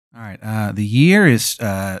All right. The year is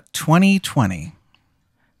 2020.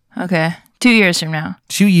 Okay. 2 years from now.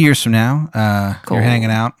 2 years from now, Cool. you're hanging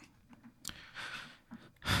out.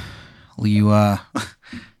 You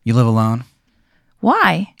you live alone.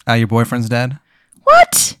 Why? Your boyfriend's dead.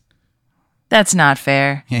 What? That's not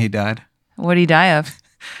fair. Yeah, he died. What'd he die of?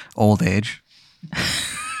 Old age.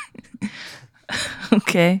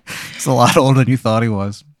 Okay. He's a lot older than you thought he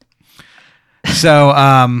was. So,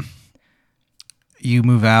 you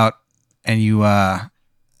move out and you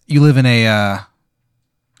live in a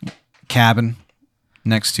cabin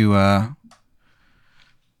next to the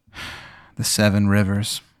Seven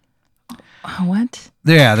Rivers. What?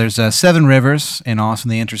 There's 7 rivers in Austin.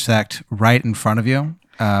 They intersect right in front of you,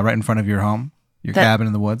 right in front of your home, your cabin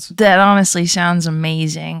in the woods. That honestly sounds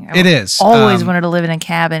amazing. It is. Always wanted to live in a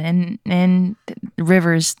cabin, and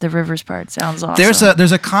rivers. The rivers part sounds awesome.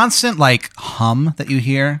 There's a constant like hum that you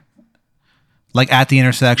hear, like at the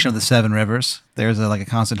intersection of the 7 rivers. There's a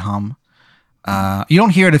constant hum. You don't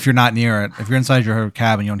hear it if you're not near it. If you're inside your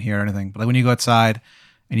cabin, you don't hear anything. But like when you go outside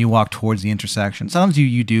and you walk towards the intersection, sometimes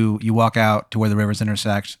you walk out to where the rivers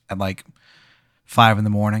intersect at like 5 in the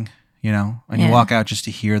morning, and you walk out just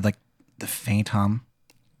to hear like the faint hum.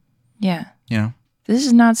 Yeah. Yeah. This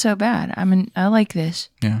is not so bad. I like this.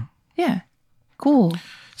 Yeah. Yeah. Cool.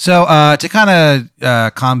 So to kind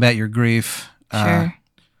of combat your grief, Sure.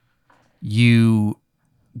 you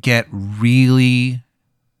get really,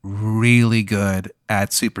 really good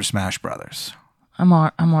at Super Smash Brothers. I'm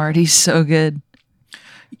already so good.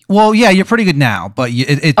 Well, yeah, you're pretty good now, but you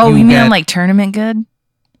mean I'm like tournament good?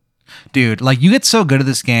 Dude, like you get so good at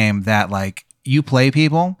this game that like you play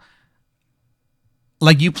people,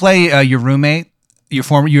 like you play your roommate,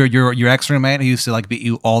 your ex roommate who used to like beat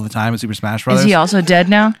you all the time in Super Smash Brothers. Is he also dead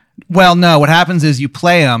now? Well, no. What happens is you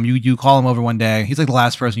play him. You call him over one day. He's like the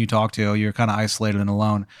last person you talk to. You're kind of isolated and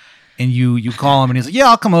alone, and you call him and he's like, "Yeah,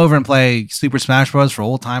 I'll come over and play Super Smash Bros. For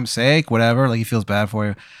old time's sake, whatever." Like he feels bad for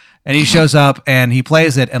you. And he shows up and he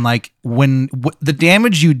plays it, and like when the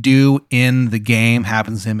damage you do in the game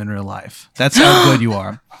happens to him in real life. That's how good you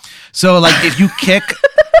are. So like if you kick,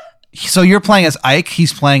 so you're playing as Ike,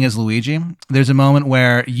 he's playing as Luigi. There's a moment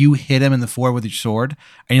where you hit him in the forehead with your sword,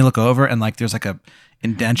 and you look over and like there's like a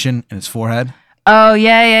indentation in his forehead. Oh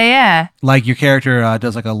yeah. Like your character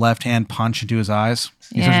does like a left hand punch into his eyes.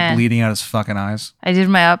 He Yeah. starts bleeding out his fucking eyes. I did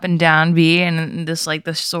my up and down B, and this like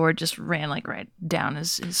the sword just ran like right down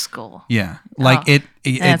his skull. Yeah, like Oh,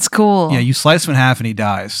 That's cool. Yeah, you slice him in half and he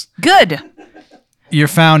dies. Good. You're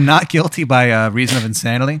found not guilty by reason of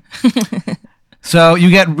insanity. So you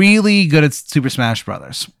get really good at Super Smash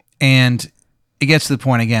Brothers, and it gets to the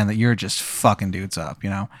point again that you're just fucking dudes up,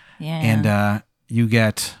 Yeah. And you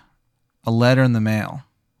get a letter in the mail.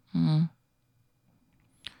 Mm.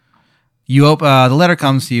 You the letter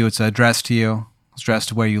comes to you. It's addressed to you. It's addressed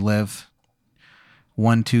to where you live.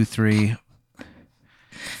 123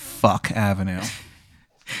 Fuck Avenue.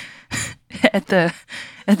 At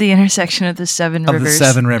the intersection of the seven Of rivers. the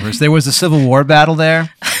 7 rivers. There was a Civil War battle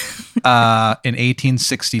there in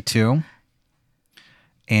 1862.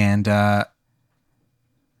 And what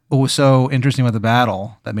was so interesting about the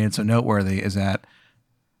battle that made it so noteworthy is that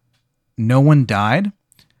no one died.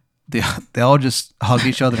 They all just hugged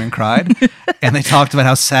each other and cried. And they talked about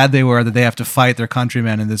how sad they were that they have to fight their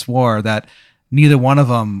countrymen in this war, that neither one of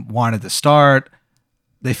them wanted to start.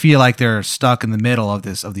 They feel like they're stuck in the middle of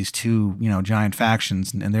these two, giant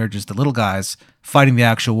factions, and they're just the little guys fighting the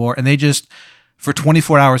actual war. And they just, for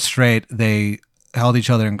 24 hours straight, they held each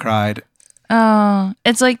other and cried. Oh,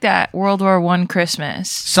 it's like that World War I Christmas.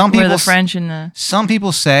 Some where people the French and the Some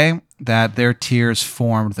people say that their tears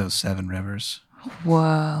formed those 7 rivers,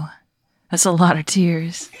 whoa, that's a lot of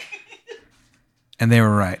tears. and they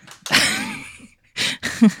were right.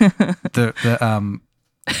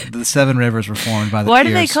 The 7 rivers were formed by the Why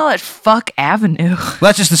tears. do they call it Fuck Avenue? Well,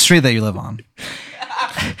 that's just the street that you live on.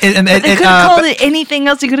 They could have called it anything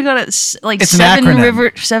else. They could have called it like It's an Seven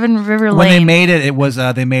acronym. River When Lane. they made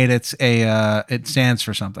it, they made it stands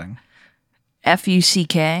for something.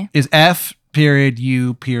 FUCK. Is F period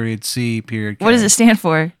U period C period K. What does it stand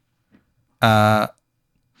for?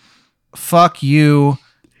 Fuck you,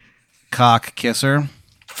 cock kisser.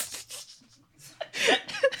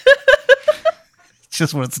 It's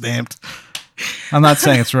just what it's named. I'm not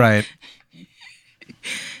saying it's right.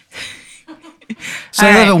 So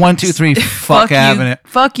All they live right. at 123 Fuck Avenue.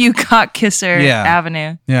 Fuck you, cock kisser Yeah.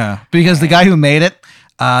 Avenue. Yeah, because the guy who made it,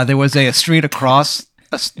 there was a street across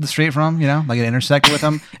the street from him, like it intersected with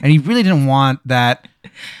him, and he really didn't want that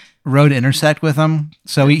road to intersect with him.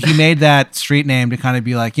 So he made that street name to kind of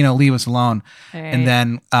be like, leave us alone. All right. And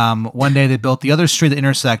then one day they built the other street that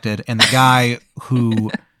intersected, and the guy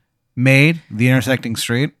who made the intersecting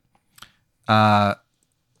street was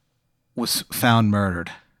found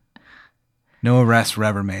murdered. No arrests were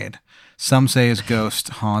ever made. Some say his ghost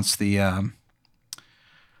haunts the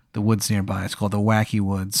woods nearby. It's called the Wacky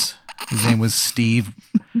Woods. His name was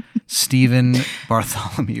Stephen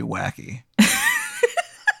Bartholomew Wacky.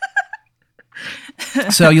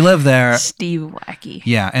 So you live there. Steve Wacky.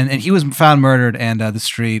 Yeah, and he was found murdered, and the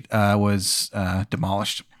street was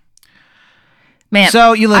demolished. Man,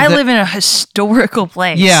 so you I live in a historical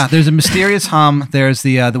place. Yeah, there's a mysterious hum. There's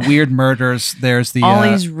the weird murders. There's the all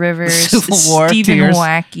these rivers. Civil War Stephen tears.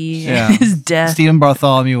 Wacky. Yeah. And his death. Stephen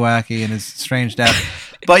Bartholomew Wacky and his strange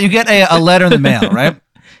death. But you get a letter in the mail, right?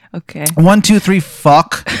 Okay. 123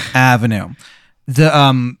 Fuck Avenue.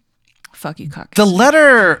 The Fuck you, cock. the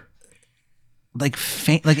letter like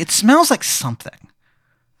it smells like something.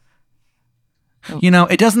 Oh.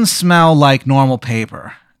 It doesn't smell like normal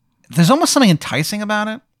paper. There's almost something enticing about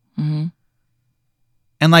it. Mm-hmm.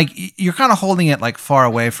 And like you're kind of holding it like far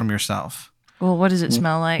away from yourself. Well, what does it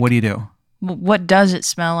smell like? What do you do? What does it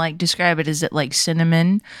smell like? Describe it. Is it like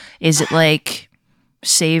cinnamon? Is it like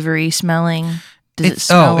savory smelling? Does it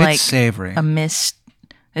smell like it's savory. a mist?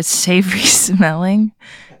 It's savory smelling.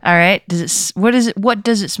 All right. What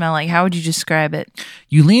does it smell like? How would you describe it?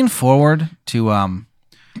 You lean forward to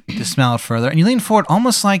smell it further, and you lean forward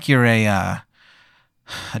almost like you're a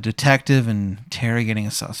detective interrogating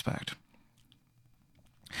a suspect.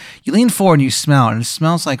 You lean forward and you smell it, and it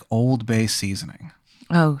smells like Old Bay seasoning.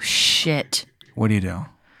 Oh shit. What do you do?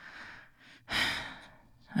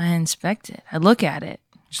 I inspect it. I look at it.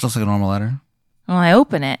 It just looks like a normal letter. Well, I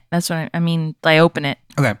open it. That's what I mean. I open it.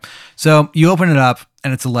 Okay, so you open it up,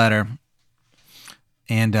 and it's a letter,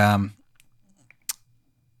 and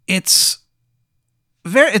it's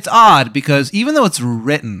odd because even though it's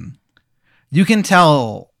written, you can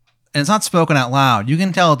tell, and it's not spoken out loud, you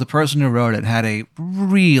can tell that the person who wrote it had a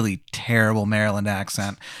really terrible Maryland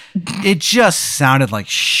accent. It just sounded like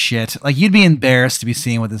shit. Like you'd be embarrassed to be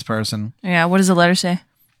seen with this person. Yeah. What does the letter say?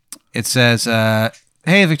 It says,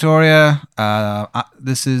 "Hey Victoria,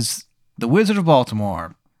 this is the Wizard of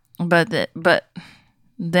Baltimore." But then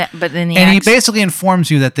the And he basically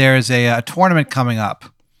informs you that there is a tournament coming up,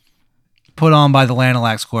 put on by the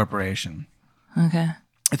Lanalax Corporation. Okay.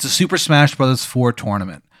 It's a Super Smash Bros. 4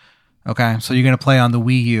 tournament. Okay, so you're gonna play on the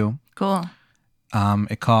Wii U. Cool.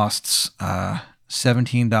 It costs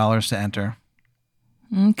 $17 to enter,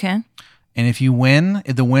 Okay. and if you win,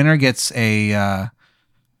 the winner gets a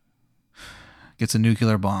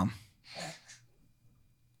nuclear bomb.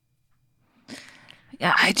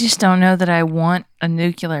 Yeah, I just don't know that I want a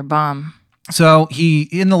nuclear bomb. So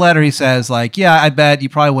in the letter he says like, yeah, I bet you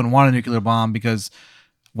probably wouldn't want a nuclear bomb because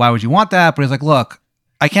why would you want that? But he's like, look,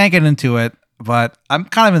 I can't get into it, but I'm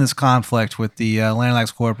kind of in this conflict with the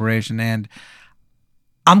Lanalax Corporation, and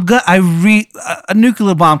a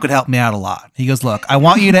nuclear bomb could help me out a lot. He goes, look, I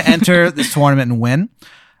want you to enter this tournament and win.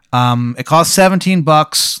 It costs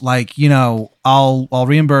 $17. Like, I'll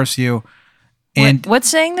reimburse you. And what's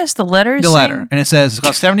saying this? The letter is the letter, saying? and it says it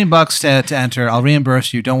costs $17 to enter. I'll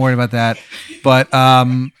reimburse you. Don't worry about that. But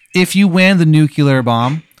if you win the nuclear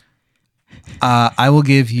bomb, I will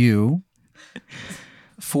give you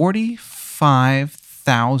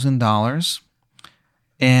 $45,000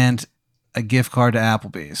 and a gift card to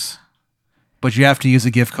Applebee's. But you have to use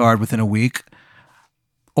a gift card within a week,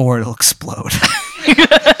 or it'll explode.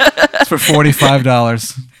 It's for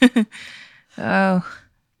 $45. Oh.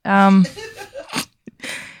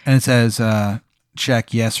 And it says,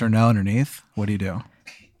 check yes or no underneath. What do you do?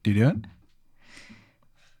 Do you do it?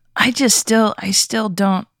 I still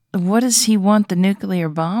don't. What does he want the nuclear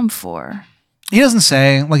bomb for? He doesn't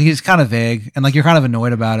say. Like, he's kind of vague, and like you're kind of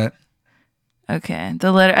annoyed about it. Okay.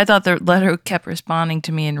 The letter. I thought the letter kept responding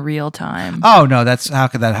to me in real time. Oh no, how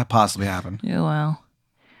could that possibly happen? Yeah, well.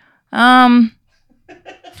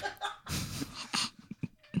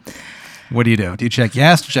 What do you do? Do you check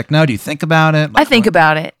yes? Do you check no? Do you think about it? I think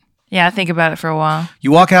about it. Yeah, I think about it for a while.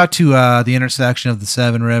 You walk out to the intersection of the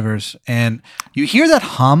Seven Rivers, and you hear that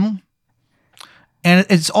hum. And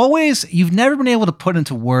it's always, you've never been able to put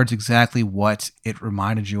into words exactly what it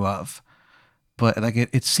reminded you of. But like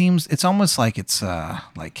it seems, it's almost like it's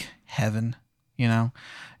like heaven,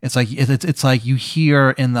 It's like it's like you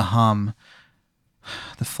hear in the hum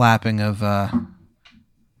the flapping of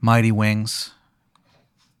mighty wings.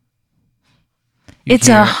 It's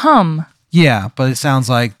a hum. Yeah, but it sounds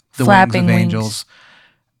like the Flapping wings of wings. angels.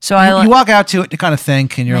 So You walk out to it to kind of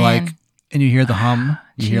think, and you're Man. like, and you hear the hum.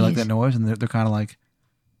 You hear like Jeez. that noise, and they're kind of like,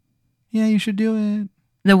 "Yeah, you should do it."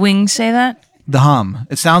 The wings say that? The hum.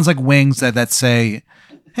 It sounds like wings that say,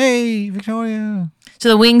 "Hey, Victoria. So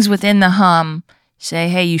the wings within the hum say,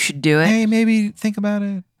 hey, you should do it. Hey, maybe think about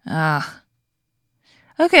it."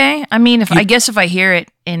 Okay. I mean, I guess if I hear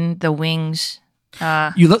it in the wings.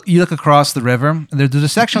 You look across the river. And there's a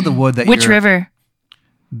section of the wood that Which river?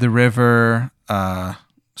 The river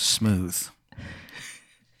Smooth.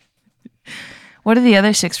 What are the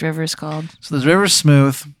other 6 rivers called? So there's River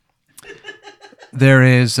Smooth. There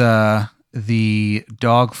is the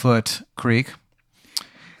Dogfoot Creek.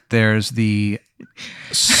 There's the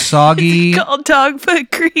Soggy. Called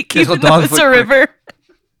Dogfoot Creek, It's even called though it's Dogfoot a Creek. river.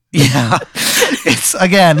 Yeah. It's,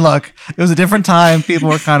 again, look, it was a different time. People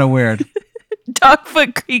were kind of weird.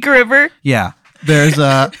 Dogfoot Creek River. Yeah. There's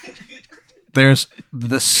the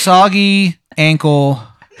Soggy Ankle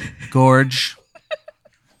Gorge.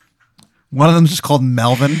 One of them is just called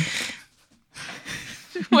Melvin.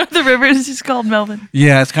 One of the rivers is called Melvin.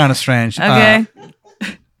 Yeah, it's kind of strange. Okay.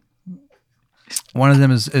 One of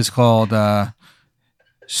them is called the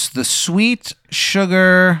Sweet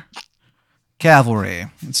Sugar Cavalry.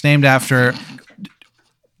 It's named after,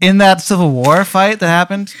 in that Civil War fight that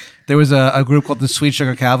happened, there was a group called the Sweet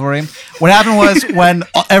Sugar Cavalry. What happened was when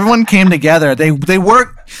everyone came together, they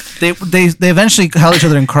eventually held each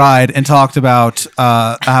other and cried and talked about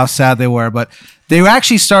how sad they were. But they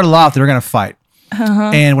actually started off, they were going to fight.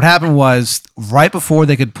 And what happened was, right before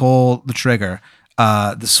they could pull the trigger,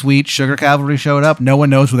 the Sweet Sugar Cavalry showed up. No one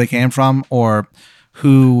knows where they came from or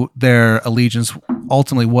who their allegiance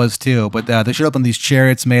ultimately was to, but they showed up on these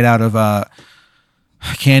chariots made out of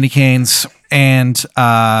candy canes, and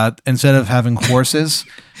instead of having horses,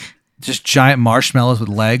 just giant marshmallows with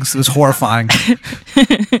legs. It was horrifying.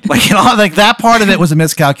 Like that part of it was a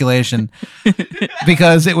miscalculation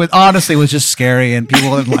because it was honestly was just scary and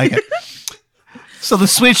people didn't like it. So the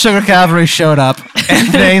Sweet Sugar Cavalry showed up and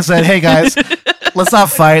they said, "Hey guys, let's not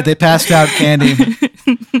fight." They passed out candy.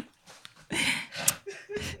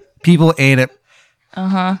 People ate it.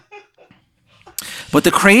 But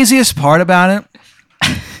the craziest part about it,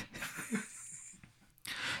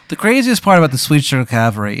 the craziest part about the Sweet Sugar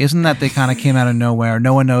Cavalry isn't that they kind of came out of nowhere.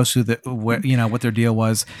 No one knows what their deal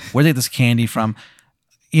was, where they get this candy from.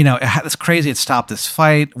 It's crazy. It stopped this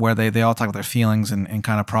fight where they all talked about their feelings and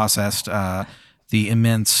kind of processed the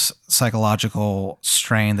immense psychological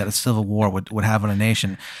strain that a civil war would have on a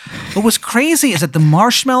nation. What was crazy is that the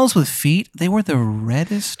marshmallows with feet, they were the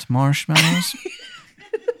reddest marshmallows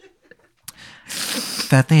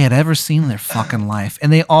that they had ever seen in their fucking life.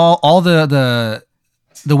 And they all the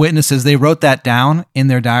witnesses, they wrote that down in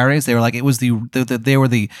their diaries. They were like, it was they were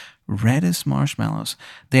the reddest marshmallows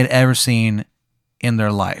they had ever seen in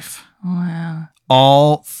their life. Wow.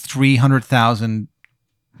 All 300,000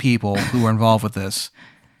 people who were involved with this.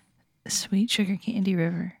 Sweet Sugar Candy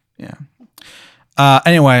River. Yeah.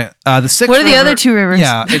 Anyway, the sixth. What are the other 2 rivers?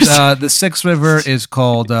 Yeah, it's, the sixth river is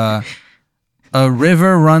called A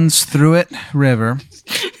River Runs Through It River.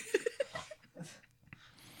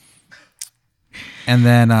 And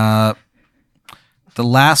then the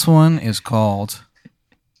last one is called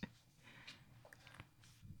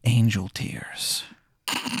Angel Tears.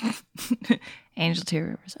 Angel Tear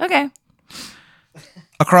Rivers. Okay.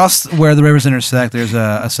 Across where the rivers intersect, there's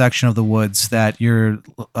a section of the woods that you've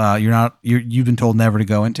been told never to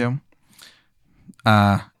go into.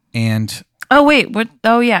 And Oh wait, what?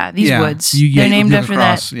 Oh yeah, these woods. They're named after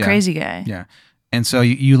that crazy guy. Yeah, and so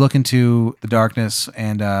you look into the darkness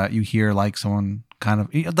and you hear like someone kind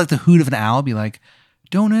of like the hoot of an owl, be like,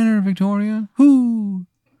 "Don't enter, Victoria. Who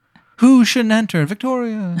shouldn't enter,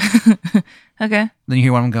 Victoria?" Okay. Then you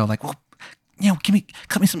hear one of them go like, "Well,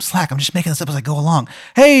 cut me some slack. I'm just making this up as I go along.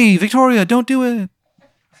 Hey, Victoria, don't do it."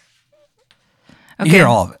 Okay. You hear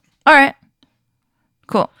all of it. All right.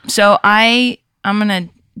 Cool. So I'm gonna.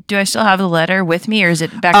 Do I still have the letter with me, or is it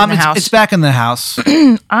back in the house? It's back in the house.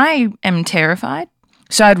 I am terrified,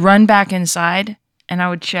 so I'd run back inside and I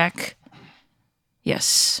would check.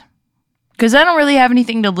 Yes, because I don't really have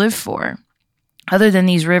anything to live for, other than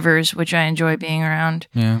these rivers, which I enjoy being around.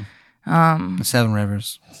 Yeah. The 7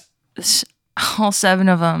 rivers. All 7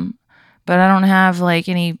 of them, but I don't have like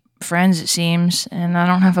any friends, it seems, and I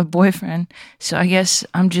don't have a boyfriend. So I guess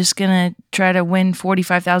I'm just gonna try to win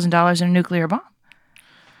 $45,000 in a nuclear bomb.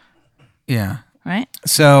 Yeah. Right.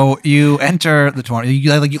 So you enter the tournament.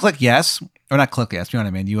 You click yes, or not click yes. You know what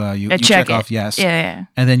I mean? You check off yes. Yeah.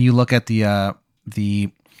 And then you look at the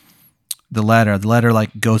letter. The letter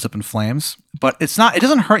like goes up in flames, but it's not. It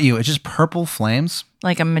doesn't hurt you. It's just purple flames.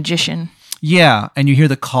 Like a magician. Yeah, and you hear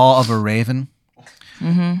the call of a raven.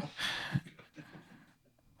 Mm-hmm.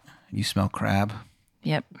 You smell crab.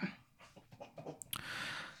 Yep.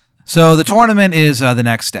 So the tournament is the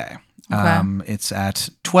next day. Okay. It's at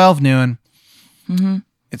 12 noon. Mm-hmm.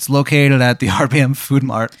 It's located at the RBM Food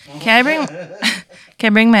Mart. Can I bring?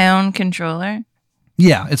 Can I bring my own controller?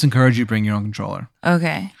 Yeah, it's encouraged you bring your own controller.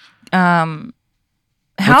 Okay. What's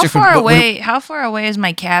How your far what- away? How far away is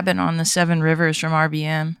my cabin on the Seven Rivers from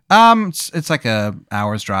RBM? It's like a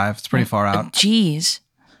hour's drive. It's pretty far out. Jeez.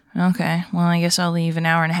 Okay. Well, I guess I'll leave an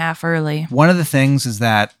hour and a half early. One of the things is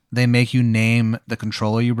that they make you name the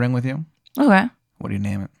controller you bring with you. Okay. What do you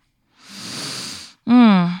name it?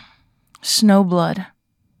 Snowblood.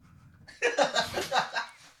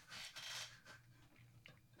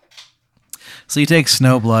 So you take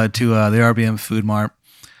Snowblood to the RBM Food Mart,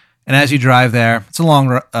 and as you drive there, it's a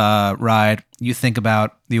long ride. You think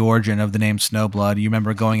about the origin of the name Snowblood. You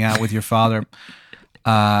remember going out with your father.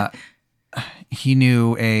 He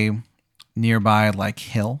knew a nearby like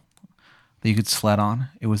hill that you could sled on.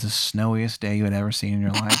 It was the snowiest day you had ever seen in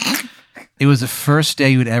your life. It was the first day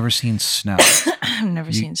you had ever seen snow. I've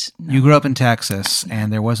never seen snow. You grew up in Texas,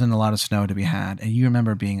 and there wasn't a lot of snow to be had. And you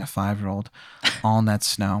remember being a 5-year-old on that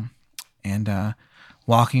snow and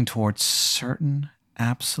walking towards certain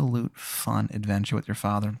absolute fun adventure with your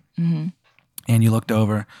father. Mm-hmm. And you looked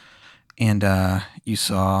over, and you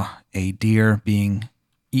saw a deer being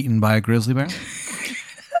eaten by a grizzly bear.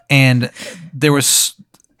 And there was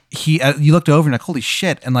you looked over and like, holy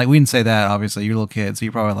shit. And like, we didn't say that, obviously, you're a little kid. So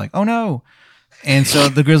you're probably like, oh no. And so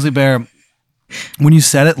the grizzly bear, when you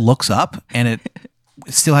said it, looks up, and it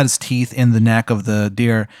still had its teeth in the neck of the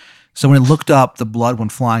deer. So when it looked up, the blood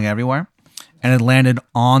went flying everywhere, and it landed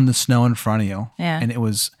on the snow in front of you. Yeah. And it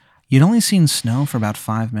was, you'd only seen snow for about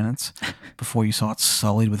 5 minutes before you saw it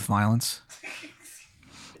sullied with violence.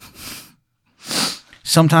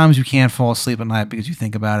 Sometimes you can't fall asleep at night because you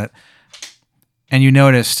think about it. And you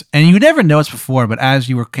noticed, and you never noticed before, but as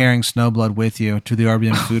you were carrying Snowblood with you to the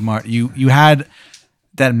RBM Food Mart, you had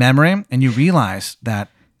that memory, and you realized that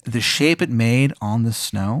the shape it made on the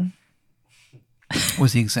snow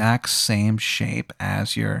was the exact same shape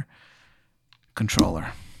as your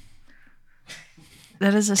controller.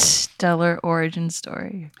 That is a stellar origin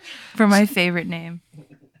story for my favorite name.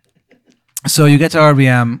 So you get to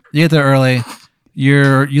RBM, you get there early.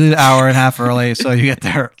 You leave an hour and a half early, so you get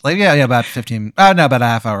there like about 15. About a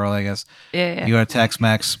half hour early, I guess. Yeah. You go to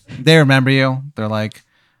Tex-Mex. They remember you. They're like,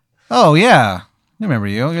 "Oh yeah, they remember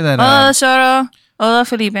you. You're that." Hola, Soro. Hola,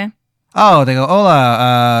 Felipe. Oh, they go,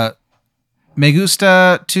 "Hola, me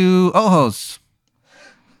gusta tu ojos."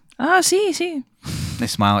 Oh, sí. They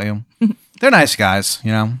smile at you. They're nice guys,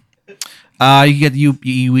 you know. You get you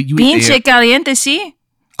Pinche caliente, sí.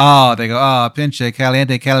 Oh, they go, pinche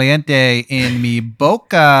caliente en mi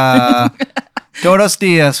boca. Todos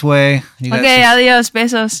días, güey. Okay, adios,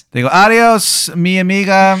 besos. They go, adios, mi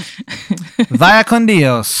amiga. Vaya con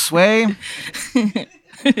Dios, güey.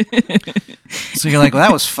 So you're like, well,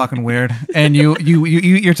 that was fucking weird. And you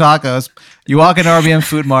eat your tacos. You walk into RBM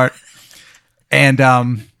Food Mart, and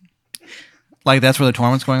like that's where the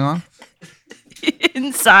tournament's going on.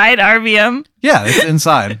 Inside RBM. Yeah, it's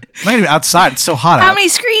inside. Not even outside. It's so hot out. How many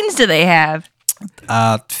screens do they have?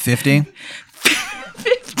 50.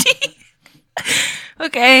 50.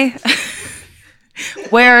 Okay.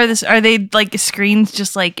 Where are they like screens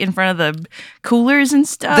just like in front of the coolers and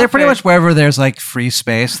stuff? They're pretty much wherever there's like free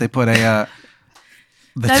space, they put a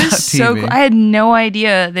the that is TV. so cool. I had no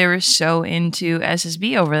idea they were so into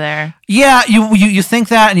SSB over there. Yeah, you think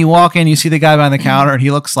that, and you walk in, you see the guy behind the counter, and he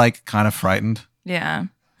looks like kind of frightened. Yeah.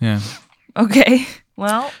 Yeah. Okay.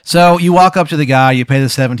 Well, So you walk up to the guy, you pay the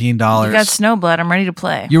 $17. you got Snowblood. I'm ready to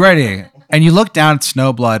play. You're ready, and you look down at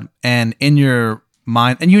Snowblood, and in your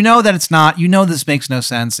mind, and you know that it's not. You know this makes no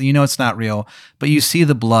sense. You know it's not real, but you see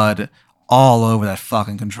the blood all over that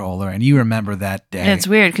fucking controller, and you remember that day. And it's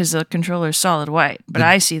weird because the controller's solid white, but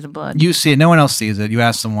I see the blood. You see it. No one else sees it. You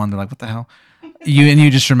ask someone, they're like, "What the hell?" You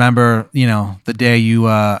just remember, the day you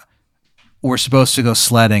were supposed to go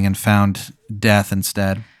sledding and found death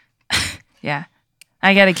instead. Yeah.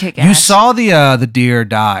 I got to kick ass. You saw the deer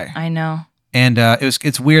die, I know. and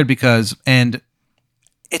it's weird because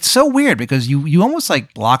it's so weird because you almost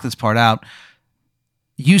like block this part out.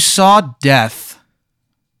 You saw death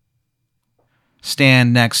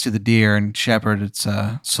stand next to the deer and shepherd its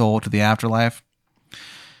soul to the afterlife.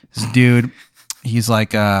 This dude, he's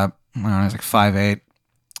like I don't know, he's like 5'8".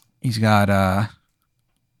 He's got a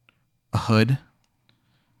hood.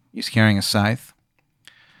 He's carrying a scythe.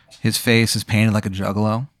 His face is painted like a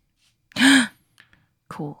juggalo.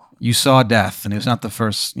 Cool. You saw death, and it was not the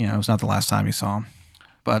first, it was not the last time you saw him.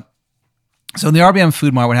 But so in the RBM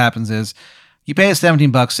Food Mart, what happens is You pay us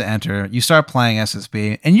 $17 to enter. You start playing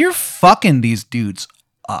SSB, and you're fucking these dudes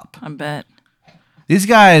up. I bet. These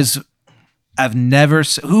guys, I've never.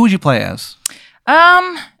 Who would you play as?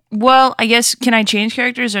 Well, I guess can I change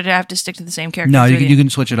characters, or do I have to stick to the same character? No, you can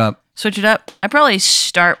switch it up. Switch it up. I probably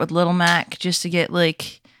start with Little Mac just to get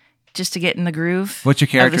in the groove. What's your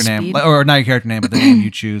character name? Or not your character name, but the name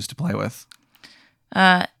you choose to play with.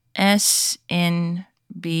 SNBLD.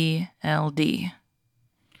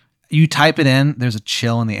 You type it in. There's a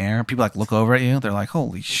chill in the air. People like look over at you. They're like,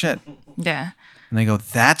 "Holy shit!" Yeah. And they go,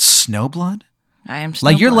 "That's Snowblood." I am Snowblood.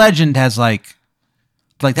 Like your legend has like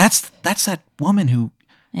that's that woman who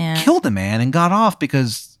killed a man and got off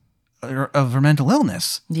because of her mental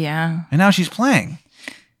illness. Yeah. And now she's playing.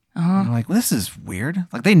 And they're like, well, this is weird.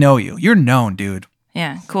 Like they know you. You're known, dude.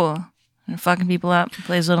 Yeah. Cool. And fucking people up.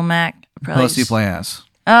 Plays Little Mac. Who else do you play as?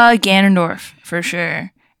 Ganondorf for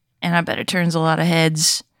sure. And I bet it turns a lot of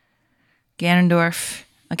heads. Ganondorf.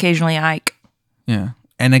 Occasionally Ike. Yeah.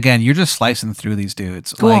 And again, you're just slicing through these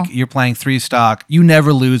dudes. Cool. Like you're playing 3 stock. You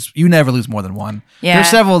never lose more than one. Yeah.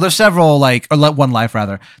 There's several like or one life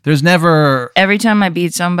rather. There's never every time I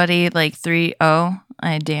beat somebody like 3-0,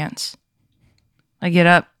 I dance. I get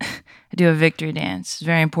up, I do a victory dance. It's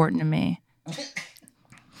very important to me.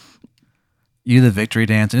 You do the victory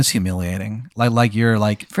dance and it's humiliating. Like you're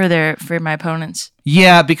like for my opponents.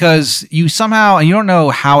 Yeah, because you somehow, and you don't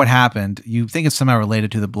know how it happened, you think it's somehow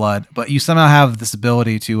related to the blood, but you somehow have this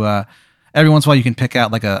ability to, every once in a while you can pick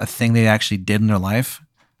out like a thing they actually did in their life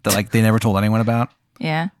that like they never told anyone about.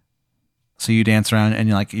 Yeah. So you dance around and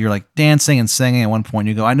you're like dancing and singing. At one point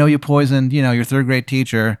you go, I know you poisoned, your 3rd grade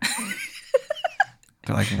teacher.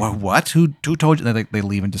 They're like, what? Who told you? They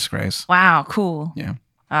leave in disgrace. Wow, cool. Yeah.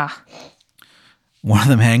 One of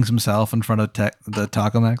them hangs himself in front of the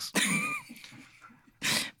Taco Mex.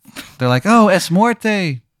 They're like, oh, es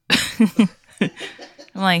muerte. I'm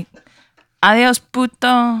like, adios,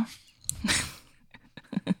 puto.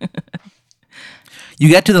 You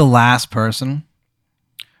get to the last person,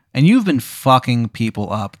 and you've been fucking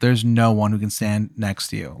people up. There's no one who can stand next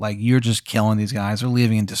to you. Like, you're just killing these guys. They're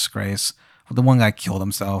leaving in disgrace. The one guy killed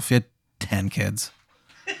himself. He had 10 kids.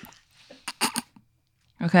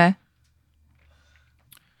 Okay.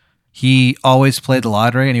 He always played the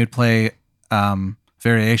lottery, and he would play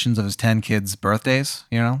variations of his 10 kids' birthdays.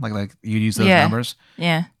 Like you'd use those numbers.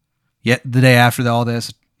 Yeah. Yet the day after all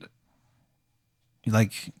this,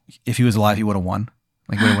 like if he was alive, he would have won.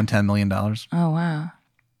 Like he would have won $10 million. Oh wow.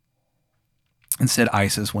 Instead,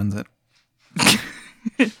 ISIS wins it,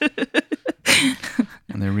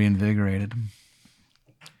 and they're reinvigorated.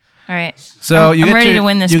 All right. So I'm ready to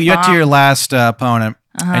win this. You get to your last opponent,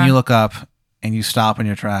 and you look up, and you stop in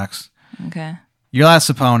your tracks. Okay. Your last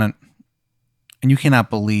opponent, and you cannot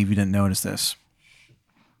believe you didn't notice this.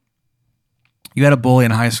 You had a bully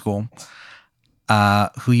in high school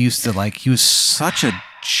who used to he was such a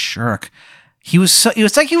jerk. It was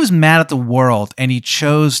like he was mad at the world and he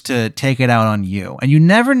chose to take it out on you. And you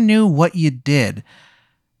never knew what you did.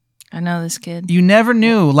 I know this kid. You never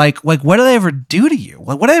knew like what did they ever do to you?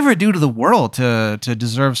 Like what did they ever do to the world to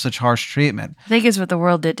deserve such harsh treatment? I think it's what the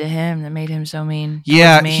world did to him that made him so mean.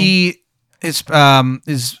 Yeah, his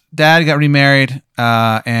dad got remarried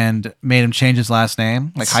and made him change his last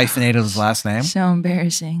name, like hyphenated his last name. So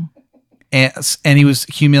embarrassing. And he was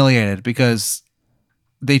humiliated because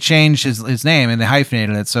they changed his name and they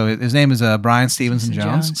hyphenated it. So his name is Brian Stevenson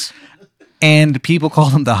Jones. And people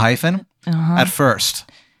called him the hyphen at first.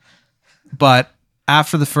 But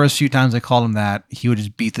after the first few times they called him that, he would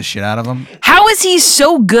just beat the shit out of them. How is he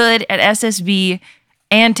so good at SSB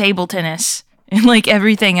and table tennis and like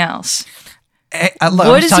everything else?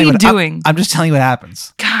 What is he doing? I'm just telling you what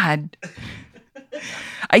happens. God.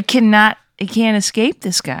 I can't escape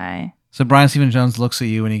this guy. So Brian Steven Jones looks at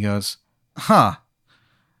you and he goes, huh,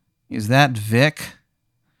 is that Vic?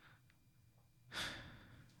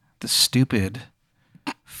 The stupid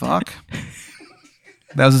fuck?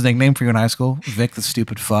 That was his nickname for you in high school? Vic the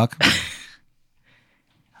stupid fuck?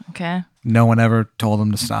 Okay. No one ever told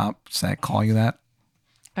him to stop call you that?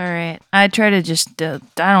 All right. I try to just, I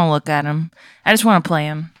don't look at him. I just want to play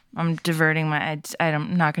him. I'm diverting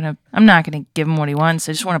I'm not going to give him what he wants.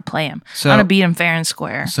 I just want to play him. I want to beat him fair and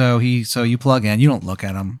square. So you plug in, you don't look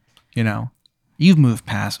at him, You've moved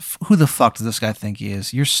past, who the fuck does this guy think he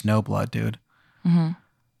is? You're Snowblood, dude. Mm-hmm.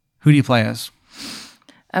 Who do you play as?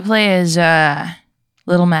 I play as,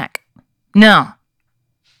 Little Mac. No.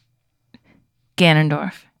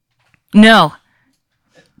 Ganondorf. No.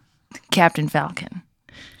 Captain Falcon.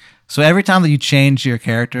 So every time that you change your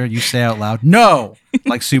character, you say out loud, no,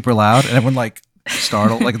 like super loud, and everyone like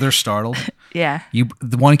startled, like they're startled. Yeah.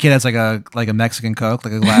 The one kid has like a Mexican Coke,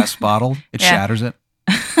 like a glass bottle. It Yeah. shatters it.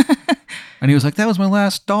 And he was like, "That was my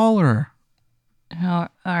last dollar." Oh, all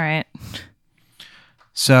right.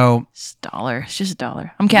 So It's a dollar. It's just a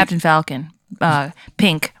dollar. I'm Captain Falcon.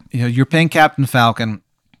 Pink. you're playing Captain Falcon,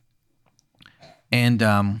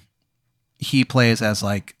 and he plays as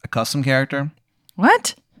like a custom character.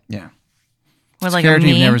 What? Yeah, What, it's like a a character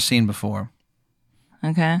you've meme? never seen before.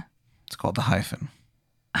 Okay. It's called the Hyphen.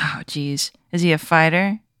 Oh, jeez. Is he a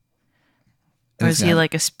fighter? Or is he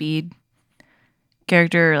like a speed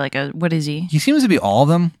character? Or like a, what is he? He seems to be all of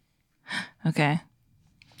them. Okay.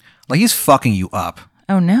 Like he's fucking you up.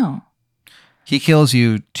 Oh, no. He kills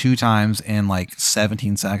you 2 times in like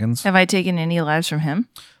 17 seconds. Have I taken any lives from him?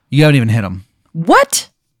 You haven't even hit him. What?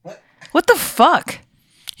 What the fuck?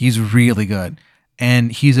 He's really good.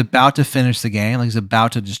 And he's about to finish the game. Like he's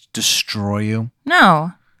about to just destroy you.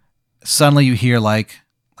 No. Suddenly you hear like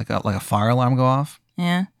a fire alarm go off.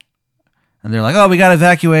 Yeah. And they're like, "Oh, we got to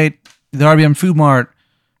evacuate the RBM Food Mart."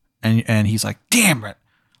 And he's like, "Damn it.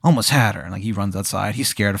 Almost had her." And like he runs outside. He's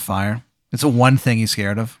scared of fire. It's the one thing he's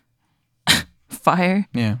scared of. Fire?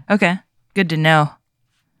 Yeah. Okay. Good to know.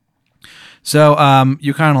 So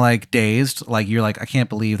you're kind of like dazed. Like you're like, I can't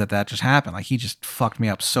believe that just happened. Like he just fucked me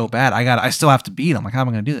up so bad. I still have to beat him. Like how am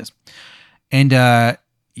I going to do this? And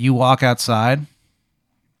you walk outside.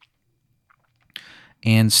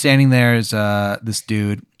 And standing there is this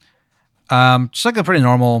dude. Just like a pretty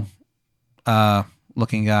normal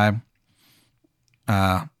looking guy.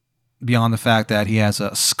 Beyond the fact that he has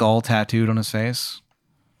a skull tattooed on his face.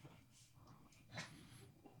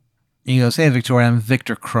 He goes, "Hey, Victoria, I'm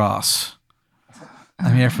Victor Cross.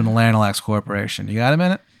 I'm here from the Lanolax Corporation. You got a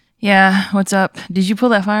minute?" Yeah. What's up? Did you pull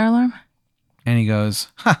that fire alarm? And he goes,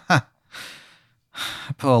 "Ha ha.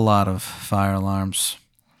 I pull a lot of fire alarms."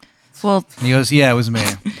 Well, And he goes, "Yeah, it was me."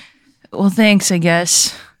 thanks, I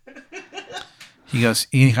guess. He goes,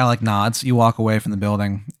 he kind of like nods. You walk away from the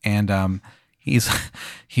building, and he's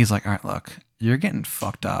like, "All right, look, you're getting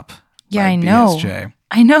fucked up." Yeah, by I know. BSJ.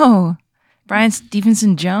 I know. Brian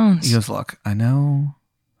Stevenson Jones. He goes, "Look, I know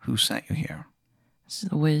who sent you here." This is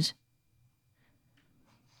the whiz.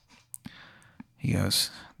 He goes,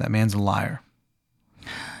 "That man's a liar.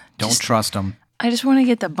 Don't trust him." I just want to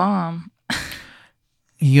get the bomb.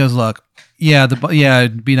 He goes, "Look, yeah,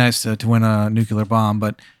 it'd be nice to win a nuclear bomb,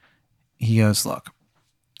 but," he goes, "Look,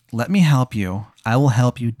 let me help you. I will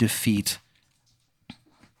help you defeat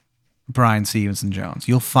Brian Stevenson Jones.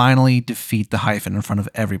 You'll finally defeat the Hyphen in front of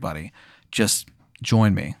everybody. Just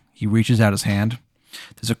join me." He reaches out his hand.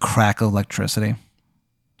 There's a crack of electricity.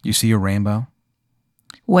 You see a rainbow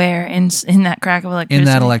Where? In that crack of electricity? in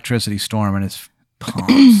that electricity storm in his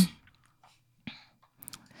palms.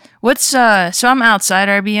 What's, so I'm outside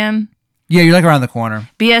RBM. Yeah, you're like around the corner.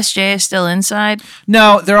 BSJ is still inside.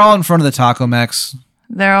 No, they're all in front of the taco mechs.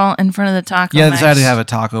 They're all in front of the taco Yeah, they mechs. decided to have a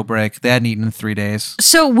taco break. They hadn't eaten in 3 days.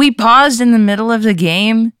 So we paused in the middle of the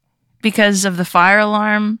game because of the fire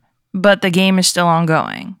alarm, but the game is still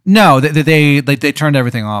ongoing. No, they turned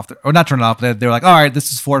everything off. Or not turned it off. They were like, "All right,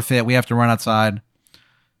 this is forfeit. We have to run outside."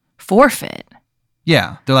 Forfeit.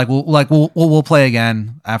 Yeah, they're like, we'll play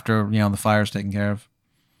again after the fire's taken care of.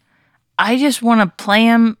 I just want to play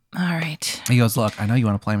him. All right. He goes, "Look, I know you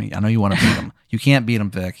want to play me. I know you want to beat him. You can't beat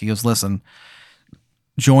him, Vic." He goes, "Listen,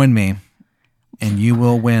 join me, and you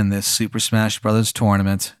will win this Super Smash Brothers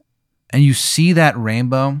tournament." And you see that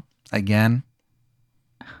rainbow again.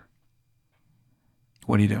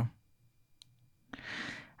 What do you do?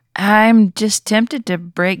 I'm just tempted to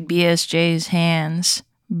break BSJ's hands,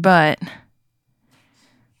 but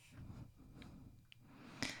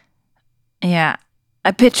yeah,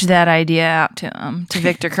 I pitched that idea out to him, to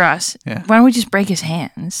Victor Cross. Yeah. Why don't we just break his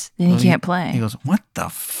hands? Then he can't play. He goes, "What the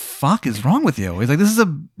fuck is wrong with you?" He's like, "This is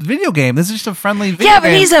a video game. This is just a friendly video Yeah,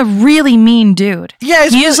 game." but he's a really mean dude. Yeah,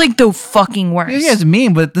 He is like the fucking worst. Yeah, it's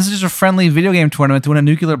mean, but this is just a friendly video game tournament to win a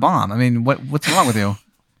nuclear bomb. I mean, what's wrong with you?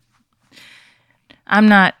 I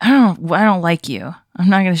don't like you. I'm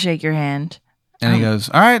not going to shake your hand. And he goes,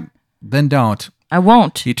 "All right, then don't." I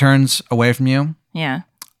won't. He turns away from you. Yeah.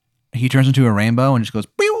 He turns into a rainbow and just goes,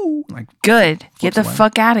 "Pew!" Like, Good. Get the away.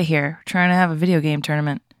 fuck out of here. We're trying to have a video game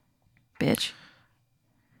tournament. Bitch.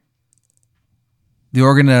 the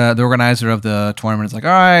organizer of the tournament is like, "All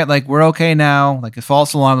right, like we're okay now. Like if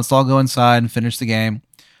false alarm, let's all go inside and finish the game."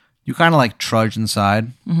 You kind of like trudge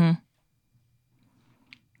inside. Mm-hmm.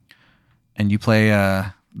 And you play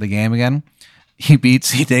the game again. He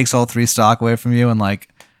takes all 3 stock away from you in like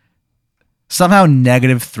somehow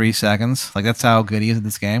 -3 seconds. Like that's how good he is at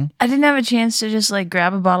this game. I didn't have a chance to just like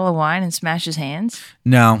grab a bottle of wine and smash his hands.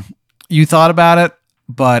 No, you thought about it,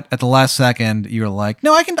 but at the last second, you're like,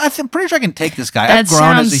 no, I'm pretty sure I can take this guy. I've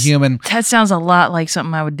grown as a human. That sounds a lot like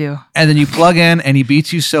something I would do. And then you plug in, and he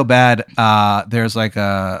beats you so bad. There's like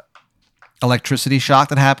a electricity shock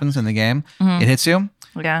that happens in the game. It hits you,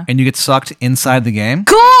 Yeah. and you get sucked inside the game.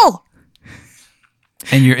 Cool.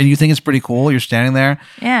 And you think it's pretty cool. You're standing there.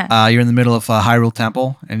 Yeah. You're in the middle of Hyrule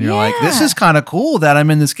Temple, and you're like, "This Yeah. is kind of cool that I'm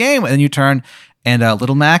in this game." And then you turn, and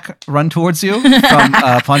Little Mac run towards you from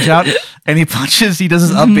Punch Out, and he punches. He does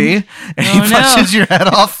his up B, and he punches your head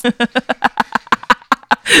off.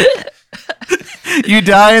 You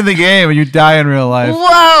die in the game, and you die in real life.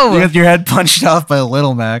 Whoa. You get your head punched off by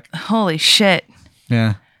Little Mac. Holy shit.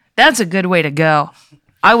 Yeah. That's a good way to go.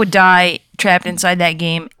 I would die trapped inside that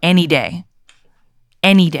game any day.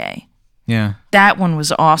 Any day. Yeah. That one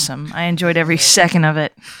was awesome. I enjoyed every second of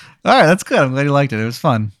it. All right, that's good. I'm glad you liked it. It was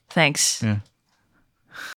fun. Thanks. Yeah.